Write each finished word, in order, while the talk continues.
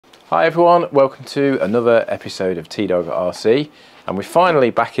Hi everyone, welcome to another episode of T-Dog RC, and we're finally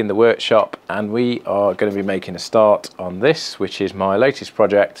back in the workshop and we are going to be making a start on this, which is my latest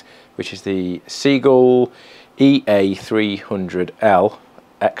project, which is the Seagull EA 300L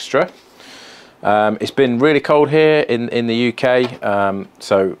Extra. It's been really cold here in the UK,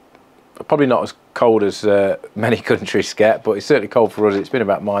 so probably not as cold as many countries get, but it's certainly cold for us. It's been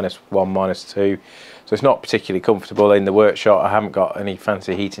about -1, -2. So it's not particularly comfortable in the workshop. I haven't got any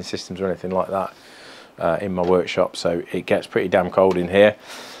fancy heating systems or anything like that in my workshop, so it gets pretty damn cold in here.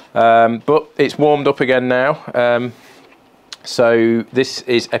 But it's warmed up again now. So this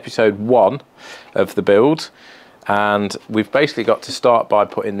is episode 1 of the build, and we've basically got to start by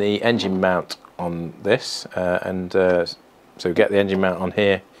putting the engine mount on this, so get the engine mount on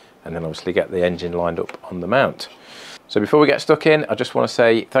here, and then obviously get the engine lined up on the mount. So before we get stuck in, I just want to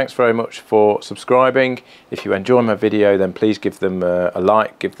say thanks very much for subscribing. If you enjoy my video, then please give them a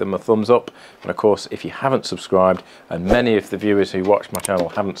like, give them a thumbs up. And of course, if you haven't subscribed, and many of the viewers who watch my channel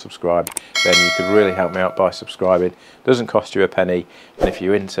haven't subscribed, then you could really help me out by subscribing. It doesn't cost you a penny. And if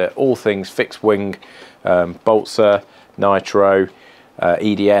you're into all things fixed wing, balsa, nitro,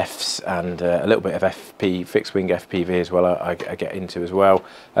 EDFs, and a little bit of FP, fixed wing FPV as well, I get into as well,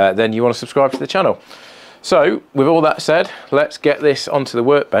 then you want to subscribe to the channel. So, with all that said, let's get this onto the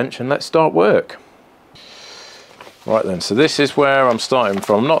workbench and let's start work. Right then, so this is where I'm starting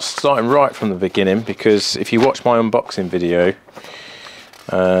from. I'm not starting right from the beginning, because if you watch my unboxing video,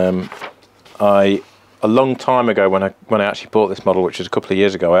 a long time ago when I actually bought this model, which was a couple of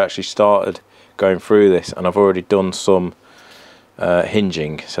years ago, I actually started going through this, and I've already done some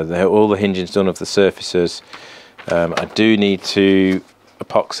hinging. So all the hinging's done of the surfaces. I do need to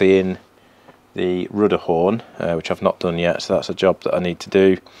epoxy in the rudder horn, which I've not done yet, so that's a job that I need to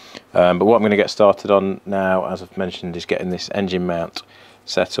do. But what I'm going to get started on now, as I've mentioned, is getting this engine mount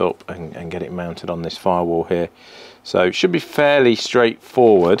set up and get it mounted on this firewall here. So it should be fairly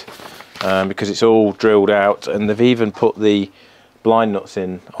straightforward, because it's all drilled out, and they've even put the blind nuts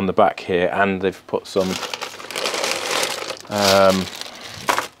in on the back here, and they've put some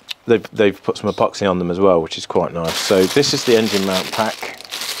they've put some epoxy on them as well, which is quite nice. So this is the engine mount pack.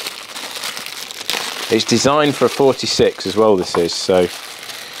 It's designed for a 46 as well, this is, so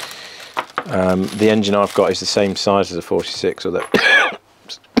the engine I've got is the same size as a 46, although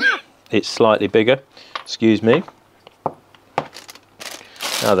it's slightly bigger, excuse me.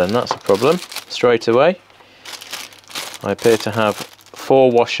 Now then, that's a problem. Straight away, I appear to have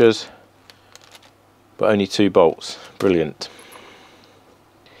 4 washers, but only 2 bolts. Brilliant.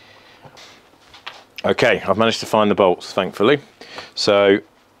 Okay, I've managed to find the bolts, thankfully. So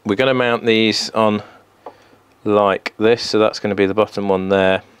we're going to mount these on like this, so that's going to be the bottom one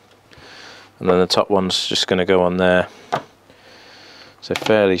there, and then the top one's just going to go on there. So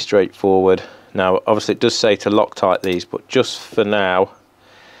fairly straightforward. Now obviously it does say to Loctite these, but just for now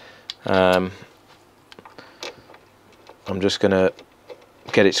I'm just going to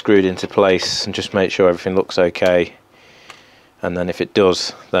get it screwed into place and just make sure everything looks okay, and then if it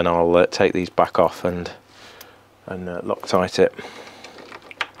does, then I'll take these back off and Loctite it.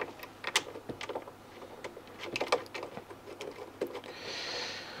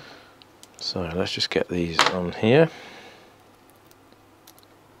 So let's just get these on here.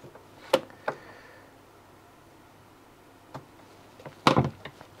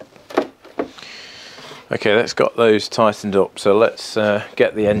 Okay, let's got those tightened up, so let's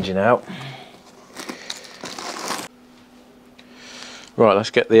get the engine out. Right, let's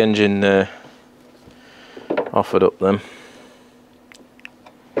get the engine offered up then.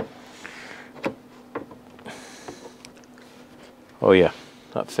 Oh yeah,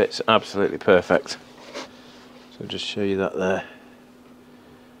 that fits absolutely perfect. So I'll just show you that there.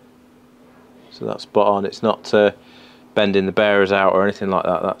 So that's spot on. It's not bending the bearers out or anything like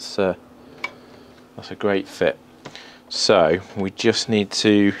that. That's a great fit. So we just need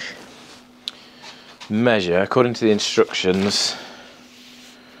to measure according to the instructions.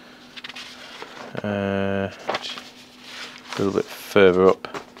 A little bit further up.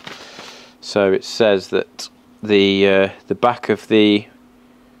 So it says that the back of the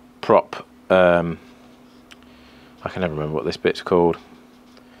prop, I can never remember what this bit's called.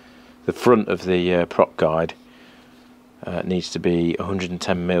 The front of the prop guide needs to be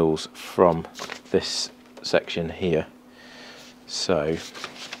 110 mils from this section here. So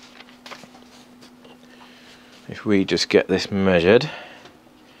if we just get this measured,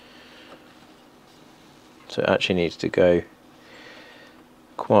 so it actually needs to go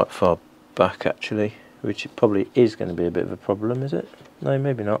quite far back actually, which it probably is going to be a bit of a problem, is it? No,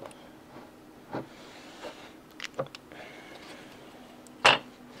 maybe not.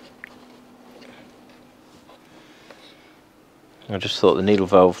 I just thought the needle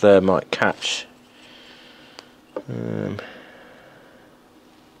valve there might catch.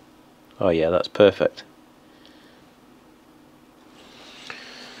 Oh yeah, that's perfect.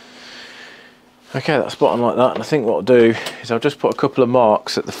 Okay, that's spot on like that, and I think what I'll do is I'll just put a couple of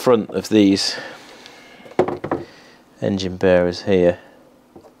marks at the front of these engine bearers here,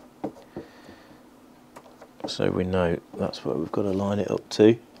 so we know that's where we've got to line it up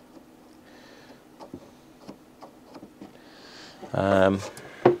to.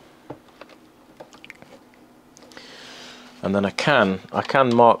 And then I can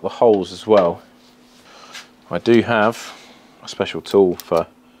mark the holes as well. I do have a special tool for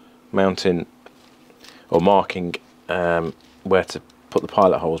mounting or marking where to put the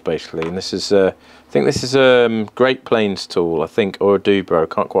pilot holes, basically. And this is I think this is a Great Plains tool, I think, or a Dubro. I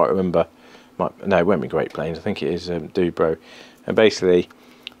can't quite remember. No, it won't be Great Plains. I think it is Dubro. And basically,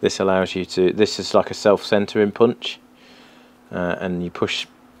 this allows you to. This is like a self-centering punch, and you push.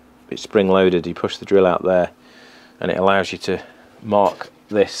 It's spring-loaded. You push the drill out there, and it allows you to mark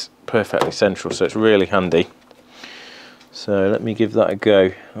this perfectly central. So it's really handy. So let me give that a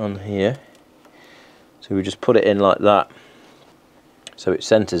go on here. So we just put it in like that, so it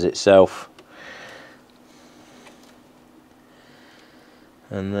centres itself,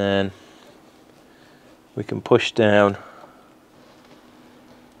 and then we can push down.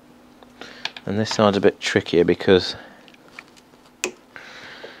 And this side's a bit trickier because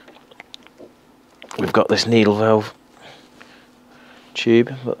we've got this needle valve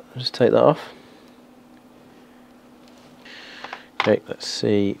tube, but I'll just take that off. Okay, let's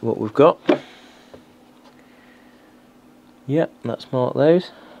see what we've got. Yep, let's mark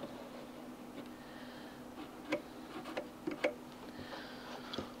those.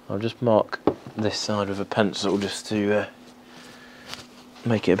 I'll just mark this side with a pencil just to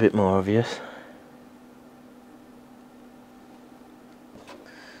make it a bit more obvious.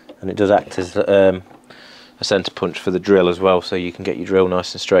 And it does act as a centre punch for the drill as well, so you can get your drill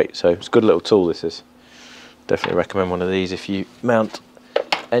nice and straight. So it's a good little tool, this is. Definitely recommend one of these if you mount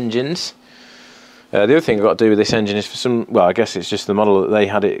engines. The other thing I've got to do with this engine is for some, well, I guess it's just the model that they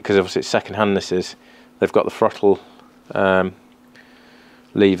had it, because obviously it's second hand this is. They've got the throttle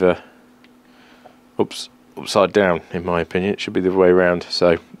lever upside down, in my opinion. It should be the other way around,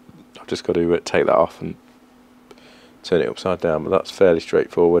 so I've just got to take that off and turn it upside down, but that's fairly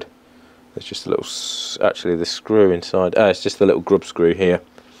straightforward. There's just a little, actually the screw inside, it's just the little grub screw here.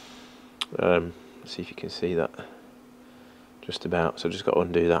 Let's see if you can see that. Just about, so I've just got to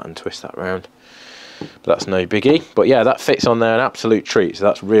undo that and twist that round. But that's no biggie. But yeah, that fits on there, an absolute treat, so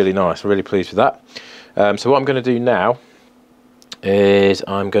that's really nice. I'm really pleased with that. So what I'm going to do now is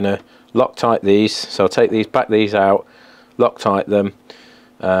I'm going to Loctite these. So I'll take these, back these out, Loctite them.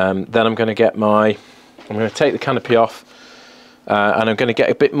 Then I'm going to get I'm going to take the canopy off, and I'm going to get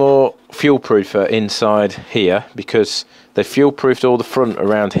a bit more fuel proofer inside here, because they fuel proofed all the front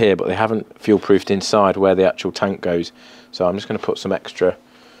around here, but they haven't fuel proofed inside where the actual tank goes. So I'm just going to put some extra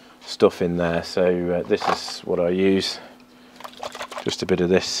stuff in there. So this is what I use, just a bit of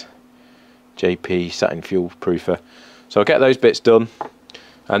this JP satin fuel proofer. So I'll get those bits done,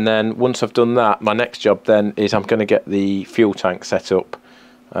 and then once I've done that, my next job then is I'm going to get the fuel tank set up.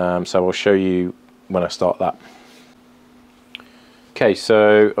 So I'll show you when I start that. Okay,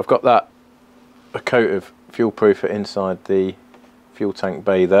 so I've got that, a coat of fuel proofer inside the fuel tank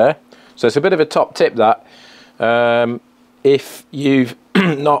bay there. So it's a bit of a top tip that if you've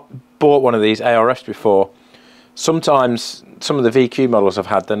not bought one of these ARFs before, sometimes some of the VQ models I've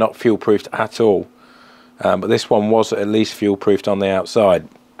had, they're not fuel proofed at all, but this one was at least fuel proofed on the outside.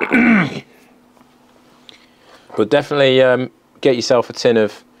 But definitely get yourself a tin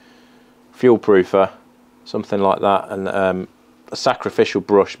of fuel proofer, something like that, and a sacrificial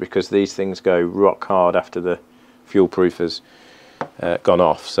brush, because these things go rock hard after the fuel proofer's gone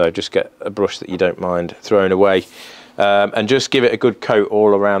off. So just get a brush that you don't mind throwing away, and just give it a good coat all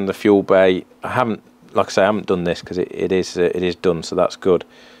around the fuel bay. I haven't, like I say, I haven't done this because it is done, so that's good.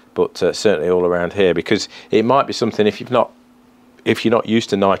 But certainly all around here, because it might be something, if you're not used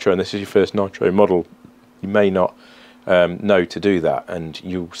to nitro and this is your first nitro model, you may not know to do that, and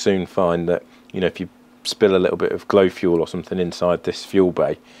you'll soon find that, you know, if you spill a little bit of glow fuel or something inside this fuel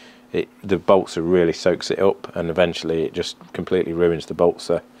bay, the balsa really soaks it up, and eventually it just completely ruins the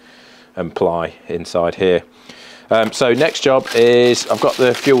balsa and ply inside here. So next job is, I've got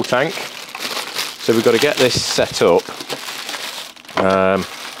the fuel tank, so we've got to get this set up.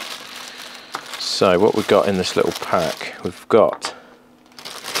 So what we've got in this little pack, we've got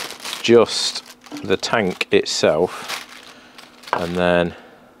just the tank itself, and then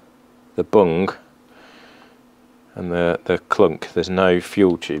the bung, and the clunk, there's no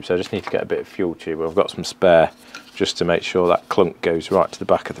fuel tube, so I just need to get a bit of fuel tube. I've got some spare just to make sure that clunk goes right to the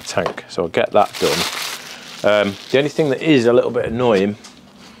back of the tank, so I'll get that done. The only thing that is a little bit annoying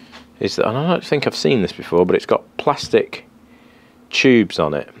is that, and I don't think I've seen this before, but it's got plastic tubes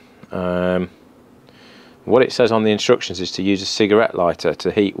on it. What it says on the instructions is to use a cigarette lighter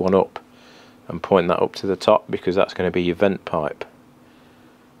to heat one up and point that up to the top, because that's going to be your vent pipe.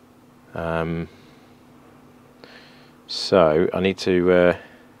 So I need to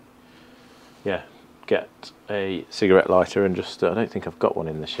yeah, get a cigarette lighter and just I don't think I've got one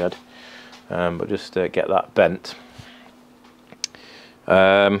in the shed, but just get that bent.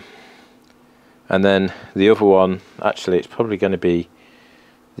 And then the other one, actually it's probably going to be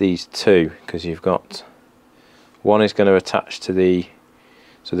these two, because you've got one is going to attach to the,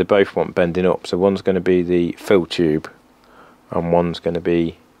 so they both want bending up, so one's going to be the fill tube and one's going to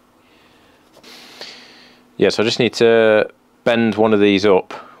be, yeah, so I just need to bend one of these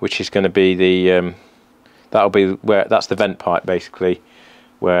up, which is going to be the that'll be where, that's the vent pipe basically,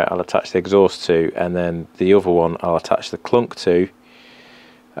 where I'll attach the exhaust to, and then the other one I'll attach the clunk to,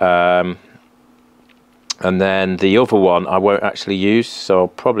 and then the other one I won't actually use, so I'll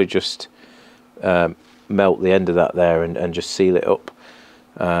probably just melt the end of that there and just seal it up,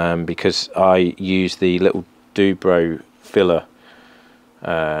 because I use the little Dubro filler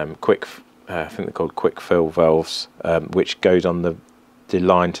quick, I think they're called quick fill valves, which goes on the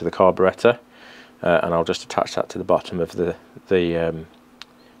line to the carburettor, and I'll just attach that to the bottom of the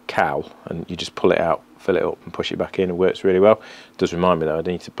cowl, and you just pull it out, fill it up and push it back in. It works really well. It does remind me that I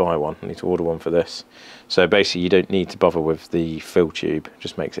need to buy one, I need to order one for this. So basically you don't need to bother with the fill tube, it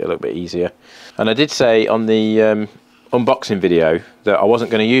just makes it a little bit easier. And I did say on the unboxing video that I wasn't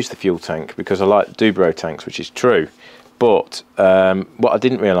going to use the fuel tank because I like Dubro tanks, which is true, but what I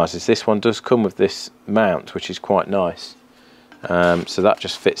didn't realise is this one does come with this mount, which is quite nice. So that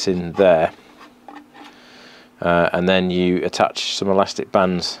just fits in there, and then you attach some elastic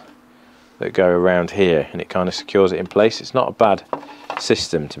bands that go around here and it kind of secures it in place. It's not a bad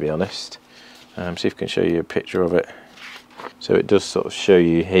system, to be honest. See if I can show you a picture of it. So it does sort of show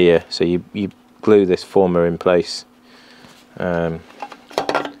you here, so you glue this former in place, this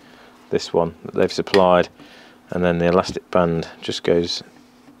one that they've supplied, and then the elastic band just goes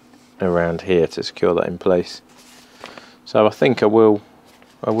around here to secure that in place. So I think I will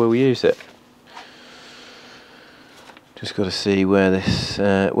use it. Just got to see where this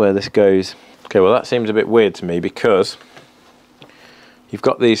goes. Okay, well that seems a bit weird to me, because you've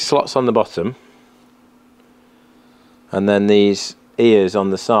got these slots on the bottom and then these ears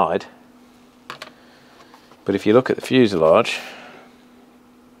on the side, but if you look at the fuselage,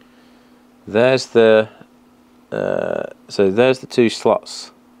 there's the so there's the two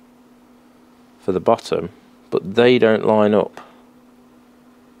slots for the bottom, but they don't line up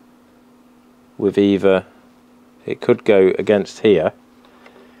with either. It could go against here,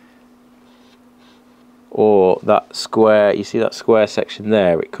 or that square, you see that square section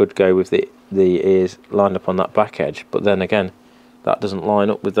there, it could go with the ears lined up on that back edge, but then again that doesn't line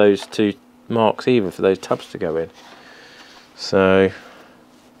up with those two marks either for those tabs to go in. So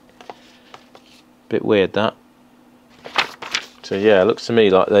bit weird that. So yeah, it looks to me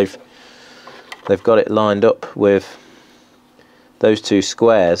like they've got it lined up with those two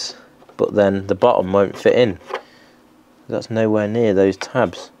squares, but then the bottom won't fit in. That's nowhere near those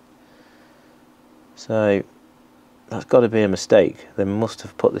tabs. So that's got to be a mistake. They must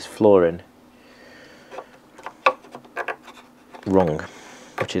have put this floor in wrong,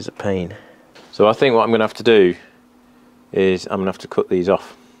 which is a pain. So I think what I'm going to have to do is I'm going to have to cut these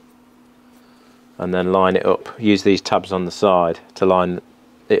off and then line it up. Use these tabs on the side to line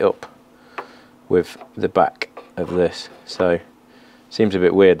it up with the back of this. So seems a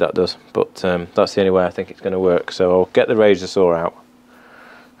bit weird, that does, but that's the only way I think it's going to work. So I'll get the razor saw out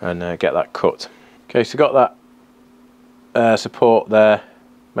and get that cut. Okay, so got that support there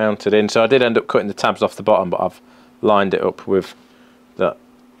mounted in. So I did end up cutting the tabs off the bottom, but I've lined it up with that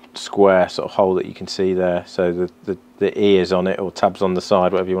square sort of hole that you can see there. So the ears on it, or tabs on the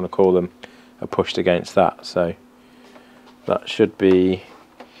side, whatever you want to call them, are pushed against that. So that should be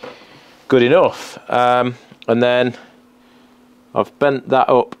good enough. And then I've bent that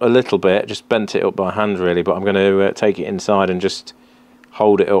up a little bit, just bent it up by hand really, but I'm going to take it inside and just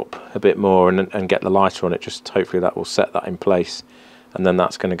hold it up a bit more and get the lighter on it. Just hopefully that will set that in place, and then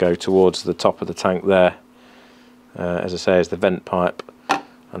that's going to go towards the top of the tank there, as I say, as the vent pipe,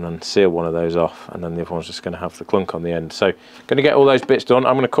 and then seal one of those off, and then the other one's just going to have the clunk on the end. So going to get all those bits done.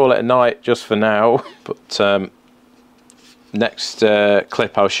 I'm going to call it a night just for now, but next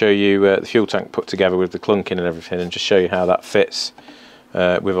clip I'll show you the fuel tank put together with the clunking and everything, and just show you how that fits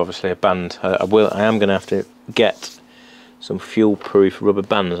with obviously a band. I am going to have to get some fuel-proof rubber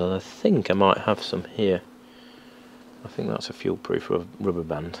bands, and I think I might have some here. I think that's a fuel-proof rubber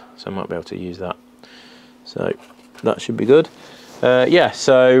band, so I might be able to use that. So that should be good. Yeah,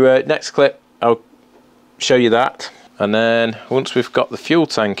 so next clip I'll show you that, and then once we've got the fuel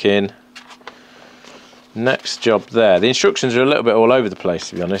tank in, next job there. The instructions are a little bit all over the place,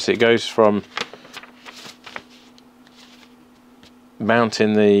 to be honest. It goes from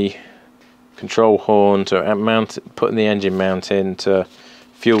mounting the control horn to putting the engine mount in to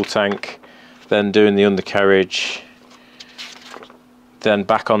fuel tank, then doing the undercarriage, then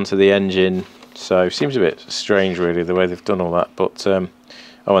back onto the engine. So it seems a bit strange really the way they've done all that, but oh,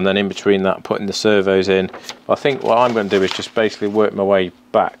 and then in between that putting the servos in. I think what I'm going to do is just basically work my way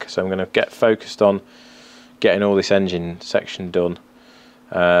back. So I'm going to get focused on getting all this engine section done,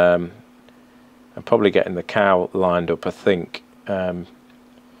 and probably getting the cow lined up, I think,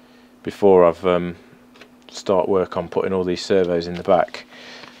 before I've start work on putting all these servos in the back.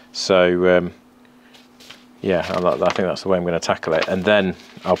 So yeah, I think that's the way I'm going to tackle it, and then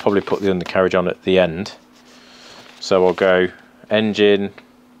I'll probably put the undercarriage on at the end. So I'll go engine,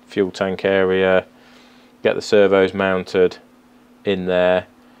 fuel tank area, get the servos mounted in there,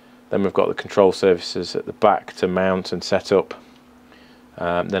 then we've got the control surfaces at the back to mount and set up.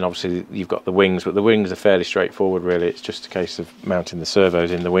 Then obviously you've got the wings, but the wings are fairly straightforward really. It's just a case of mounting the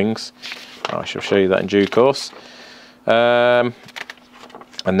servos in the wings. I shall show you that in due course. And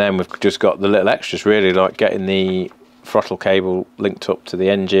then we've just got the little extras really, like getting the throttle cable linked up to the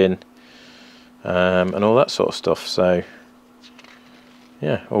engine, and all that sort of stuff. So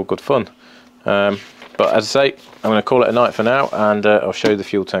yeah, all good fun. But as I say, I'm going to call it a night for now, and I'll show you the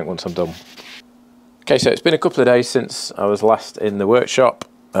fuel tank once I'm done. Okay, so it's been a couple of days since I was last in the workshop.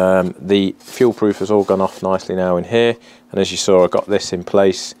 The fuel proof has all gone off nicely now in here, and as you saw I got this in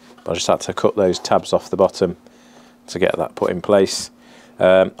place. I just had to cut those tabs off the bottom to get that put in place.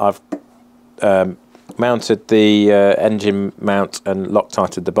 I've mounted the engine mount and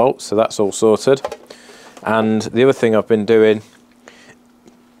Loctited the bolts, so that's all sorted. And the other thing I've been doing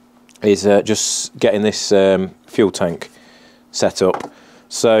is just getting this fuel tank set up.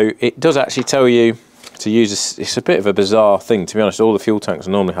 So it does actually tell you to use this. It's a bit of a bizarre thing, to be honest. All the fuel tanks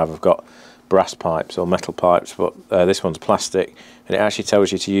I normally have got brass pipes or metal pipes, but this one's plastic, and it actually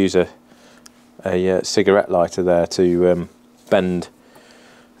tells you to use a cigarette lighter there to bend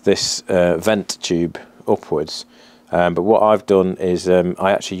this vent tube upwards. But what I've done is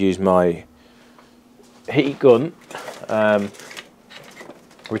I actually use my heat gun,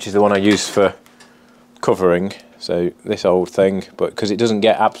 which is the one I use for covering, so this old thing, but because it doesn't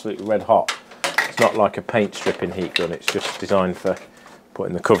get absolutely red hot. It's not like a paint stripping heat gun, it's just designed for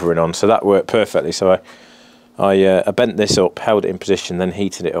putting the covering on, so that worked perfectly. So I bent this up, held it in position, then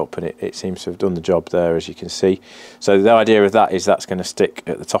heated it up, and it seems to have done the job there, as you can see. So the idea of that is that's going to stick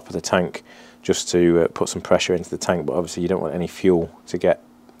at the top of the tank just to put some pressure into the tank, but obviously you don't want any fuel to get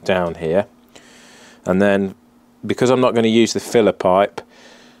down here. And then because I'm not going to use the filler pipe,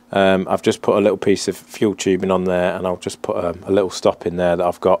 I've just put a little piece of fuel tubing on there, and I'll just put a little stop in there that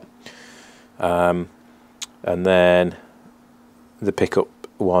I've got, and then the pickup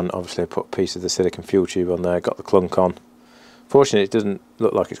one, obviously I put a piece of the silicon fuel tube on there, got the clunk on. Fortunately it doesn't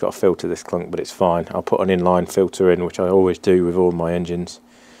look like it's got a filter, this clunk, but it's fine. I'll put an inline filter in, which I always do with all my engines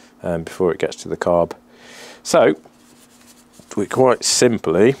before it gets to the carb. So we quite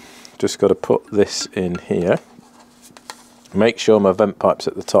simply just got to put this in here. Make sure my vent pipe's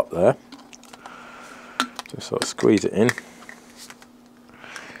at the top there. Just sort of squeeze it in.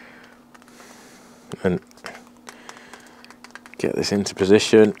 And get this into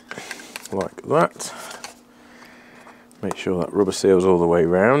position like that. Make sure that rubber seals all the way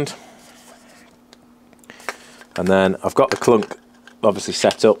round. And then I've got the clunk obviously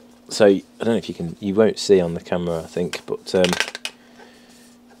set up. So I don't know if you won't see on the camera, I think, but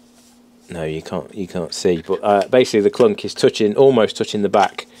no, you can't see. But basically the clunk is almost touching the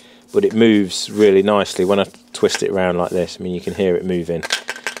back, but it moves really nicely when I twist it around like this. I mean, you can hear it moving.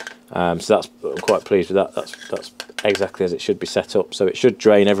 So I'm quite pleased with that. That's exactly as it should be set up. So it should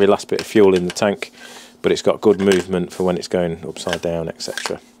drain every last bit of fuel in the tank, but it's got good movement for when it's going upside down,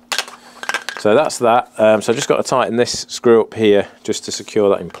 etc. So that's that. So I've just got to tighten this screw up here just to secure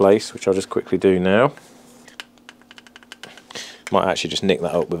that in place, which I'll just quickly do now. Might actually just nick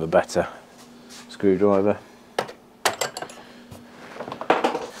that up with a better screwdriver.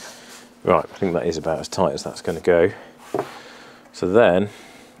 Right, I think that is about as tight as that's going to go. So then,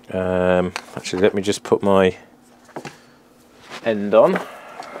 actually let me just put my end on.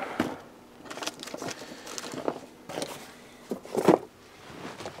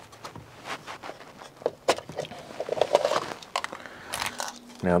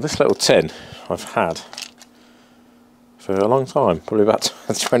 Now this little tin I've had for a long time, probably about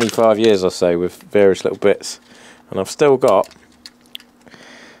 25 years or so, with various little bits, and I've still got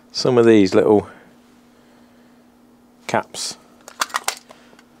some of these little caps.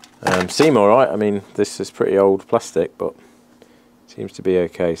 Seem alright. I mean, this is pretty old plastic, but seems to be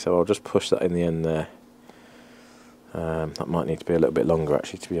okay, so I'll just push that in the end there. That might need to be a little bit longer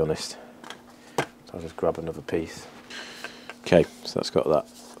actually, to be honest, so I'll just grab another piece. Okay, so that's got that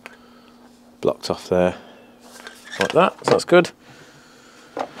blocked off there like that, so that's good.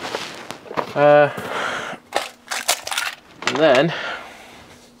 And then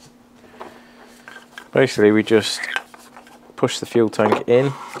basically we just push the fuel tank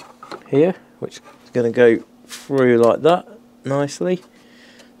in here, which is going to go through like that nicely.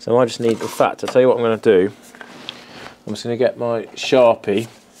 So I just need, in fact, I'll tell you what I'm going to do. I'm just going to get my Sharpie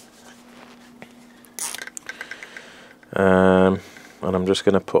and I'm just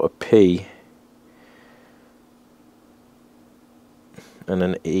going to put a P and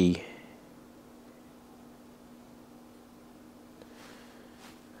an E.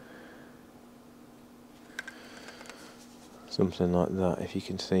 Something like that, if you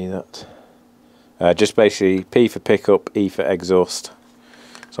can see that. Just basically P for pickup, E for exhaust,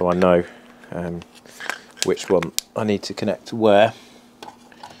 so I know which one I need to connect to where.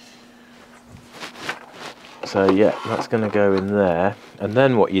 So yeah, that's going to go in there, and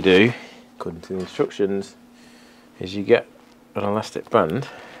then what you do, according to the instructions, is you get an elastic band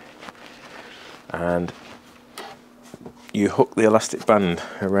and you hook the elastic band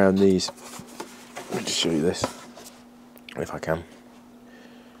around these. Let me just show you this if I can.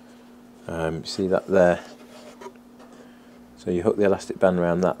 See that there? So you hook the elastic band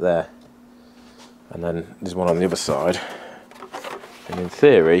around that there, and then there's one on the other side, and in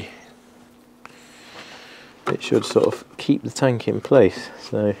theory it should sort of keep the tank in place.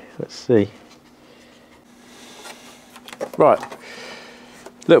 So let's see. Right,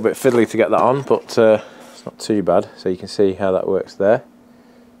 a little bit fiddly to get that on, but it's not too bad. So you can see how that works there.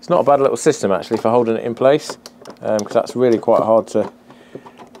 It's not a bad little system actually for holding it in place, because that's really quite hard to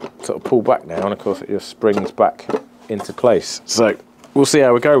sort of pull back now, and of course it just springs back into place. So we'll see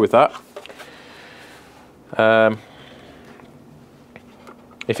how we go with that.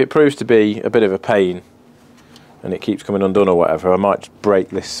 If it proves to be a bit of a pain and it keeps coming undone or whatever, I might break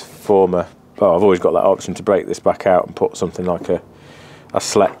this former. Well, I've always got that option to break this back out and put something like a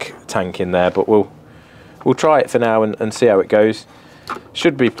Sleck tank in there, but we'll try it for now and see how it goes.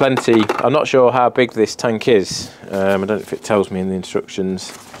 Should be plenty. I'm not sure how big this tank is. I don't know if it tells me in the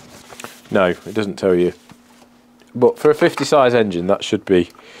instructions. No, it doesn't tell you. But for a 50 size engine, that should be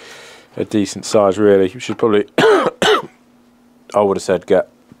a decent size really. You should probably, I would have said, get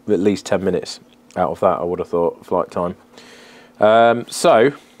at least 10 minutes out of that, I would have thought, flight time.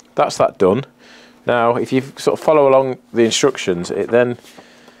 So that's that done. Now if you sort of follow along the instructions, it then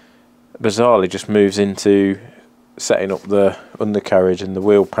bizarrely just moves into setting up the undercarriage and the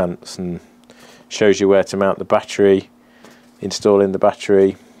wheel pants, and shows you where to mount the battery, installing the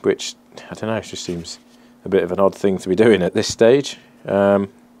battery, which I don't know, it just seems a bit of an odd thing to be doing at this stage. So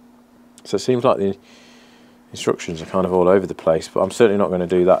it seems like the instructions are kind of all over the place, but I'm certainly not going to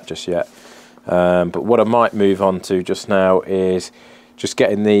do that just yet. But what I might move on to just now is just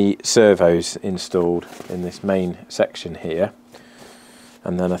getting the servos installed in this main section here,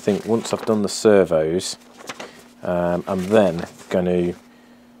 and then I think once I've done the servos, I'm then going to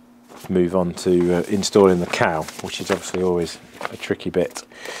move on to installing the cow, which is obviously always a tricky bit.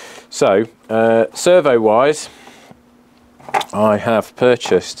 So servo wise, I have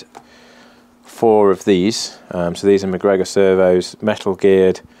purchased 4 of these. So these are McGregor servos, metal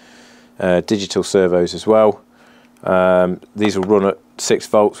geared, digital servos as well. These will run at 6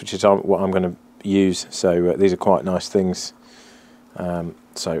 volts, which is what I'm going to use. So these are quite nice things.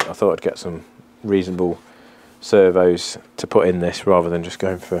 So I thought I'd get some reasonable servos to put in this, rather than just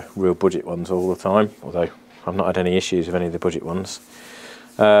going for real budget ones all the time, although I've not had any issues with any of the budget ones.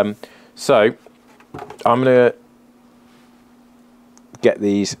 So I'm going to get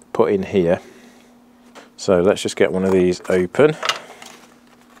these put in here. So let's just get one of these open.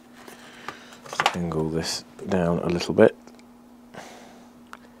 Let's angle this down a little bit.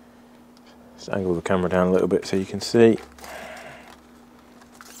 Let's angle the camera down a little bit so you can see.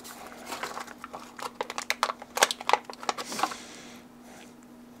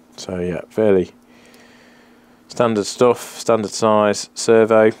 So yeah, fairly standard stuff, standard size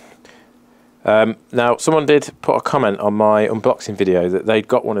servo. Now, someone did put a comment on my unboxing video that they'd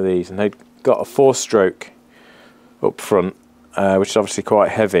got one of these and they'd got a 4-stroke up front, which is obviously quite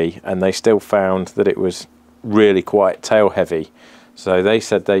heavy, and they still found that it was really quite tail heavy. So they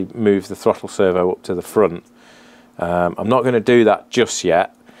said they moved the throttle servo up to the front. I'm not going to do that just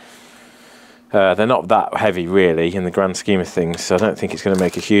yet. They're not that heavy really in the grand scheme of things, so I don't think it's going to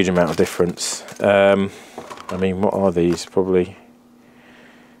make a huge amount of difference. I mean, what are these? Probably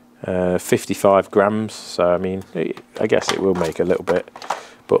 55 grams, so I mean, I guess it will make a little bit,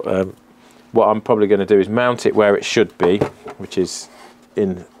 but what I'm probably going to do is mount it where it should be, which is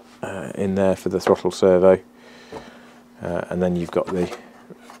in there for the throttle servo, and then you've got the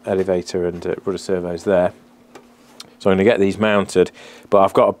elevator and rudder servos there. So I'm going to get these mounted, but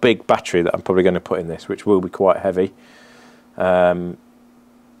I've got a big battery that I'm probably going to put in this, which will be quite heavy. I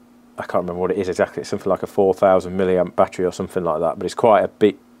can't remember what it is exactly. It's something like a 4,000 milliamp battery or something like that, but it's quite a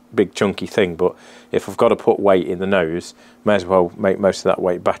big chunky thing. But if I've got to put weight in the nose, may as well make most of that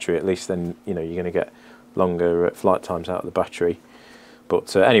weight battery. At least then, you know, you're going to get longer flight times out of the battery.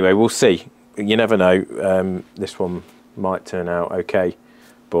 But anyway, we'll see. You never know. This one might turn out okay,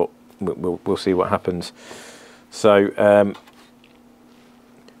 but we'll see what happens. So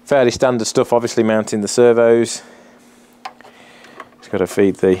fairly standard stuff, obviously mounting the servos. Just got to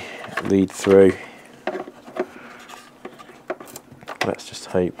feed the lead through. Let's just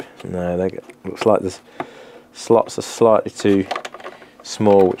hope. No, looks like the slots are slightly too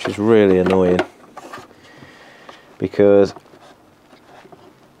small, which is really annoying, because,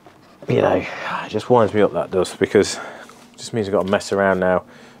 you know, it just winds me up, that does, because it just means I've got to mess around now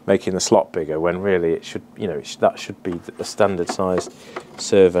making the slot bigger, when really it should, you know, that should be a standard sized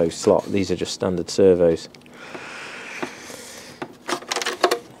servo slot. These are just standard servos.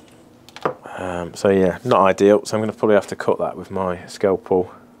 So yeah, not ideal, so I'm going to probably have to cut that with my scalpel,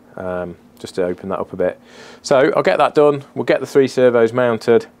 just to open that up a bit. So I'll get that done, we'll get the 3 servos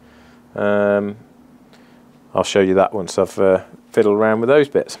mounted. I'll show you that once I've fiddled around with those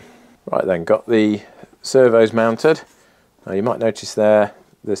bits. Right then, got the servos mounted. Now you might notice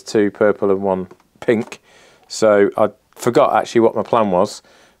there's 2 purple and 1 pink. So I forgot actually what my plan was.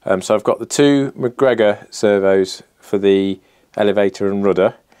 So I've got the 2 McGregor servos for the elevator and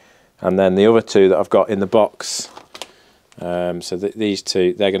rudder, and then the other 2 that I've got in the box. So these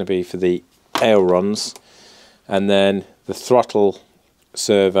 2, they're going to be for the ailerons, and then the throttle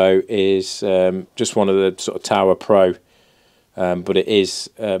servo is just one of the sort of Tower Pro, but it is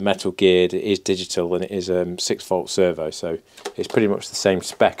metal geared, it is digital, and it is 6-volt servo, so it's pretty much the same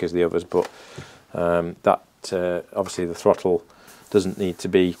spec as the others, but obviously the throttle doesn't need to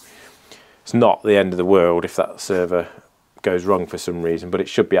be, it's not the end of the world if that servo goes wrong for some reason, but it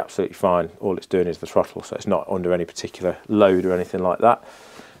should be absolutely fine. All it's doing is the throttle, so it's not under any particular load or anything like that.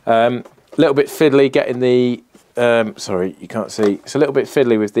 A little bit fiddly getting the sorry, you can't see, it's a little bit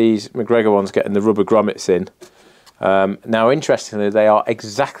fiddly with these McGregor ones getting the rubber grommets in. Now interestingly, they are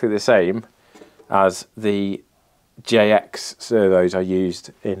exactly the same as the JX servos I used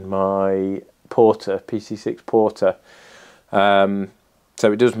in my Porter, PC6 Porter.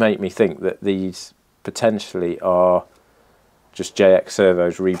 So it does make me think that these potentially are just JX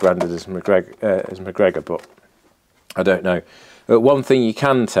servos rebranded as McGregor, but I don't know. But one thing you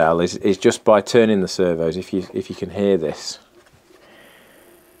can tell is just by turning the servos, if you can hear this.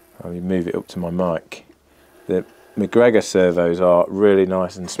 I'll move it up to my mic. The McGregor servos are really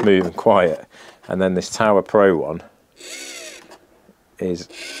nice and smooth and quiet, and then this Tower Pro one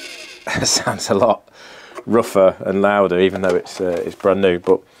sounds a lot rougher and louder, even though it's brand new,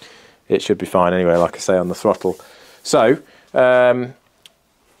 but it should be fine anyway, like I say, on the throttle. So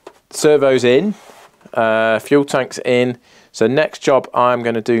servos in, fuel tanks in. So next job I'm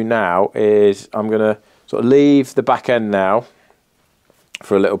going to do now is I'm going to sort of leave the back end now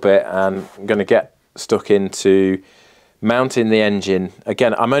for a little bit, and I'm going to get stuck into mounting the engine.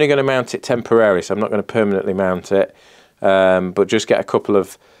 Again, I'm only going to mount it temporarily, so I'm not going to permanently mount it, but just get a couple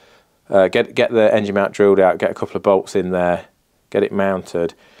of get the engine mount drilled out, get a couple of bolts in there, get it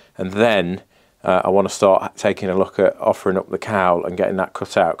mounted, and then I want to start taking a look at offering up the cowl and getting that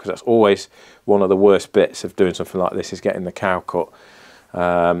cut out, because that's always one of the worst bits of doing something like this, is getting the cowl cut.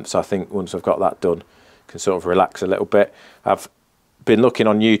 So I think once I've got that done, I can sort of relax a little bit. I've been looking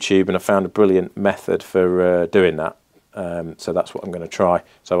on YouTube and I found a brilliant method for doing that. So that's what I'm going to try.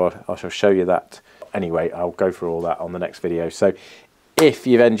 So I shall show you that anyway. I'll go through all that on the next video. So if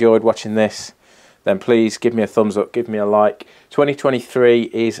you've enjoyed watching this, then please give me a thumbs up, give me a like. 2023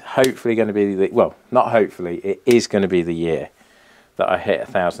 is hopefully going to be the, well, not hopefully, it is going to be the year that I hit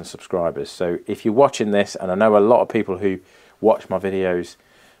 1,000 subscribers. So if you're watching this, and I know a lot of people who watch my videos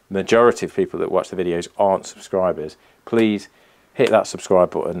majority of people that watch the videos aren't subscribers, please hit that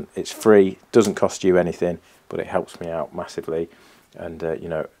subscribe button. It's free, doesn't cost you anything, but it helps me out massively. And you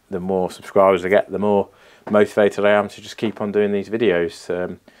know, the more subscribers I get, the more motivated I am to just keep on doing these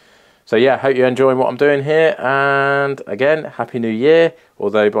videos. So yeah, hope you're enjoying what I'm doing here, and again, Happy New Year,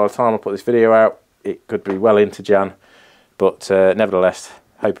 although by the time I put this video out, it could be well into Jan, but nevertheless,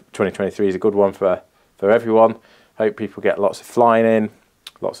 hope 2023 is a good one for everyone. Hope people get lots of flying in,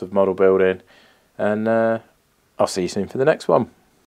 lots of model building, and I'll see you soon for the next one.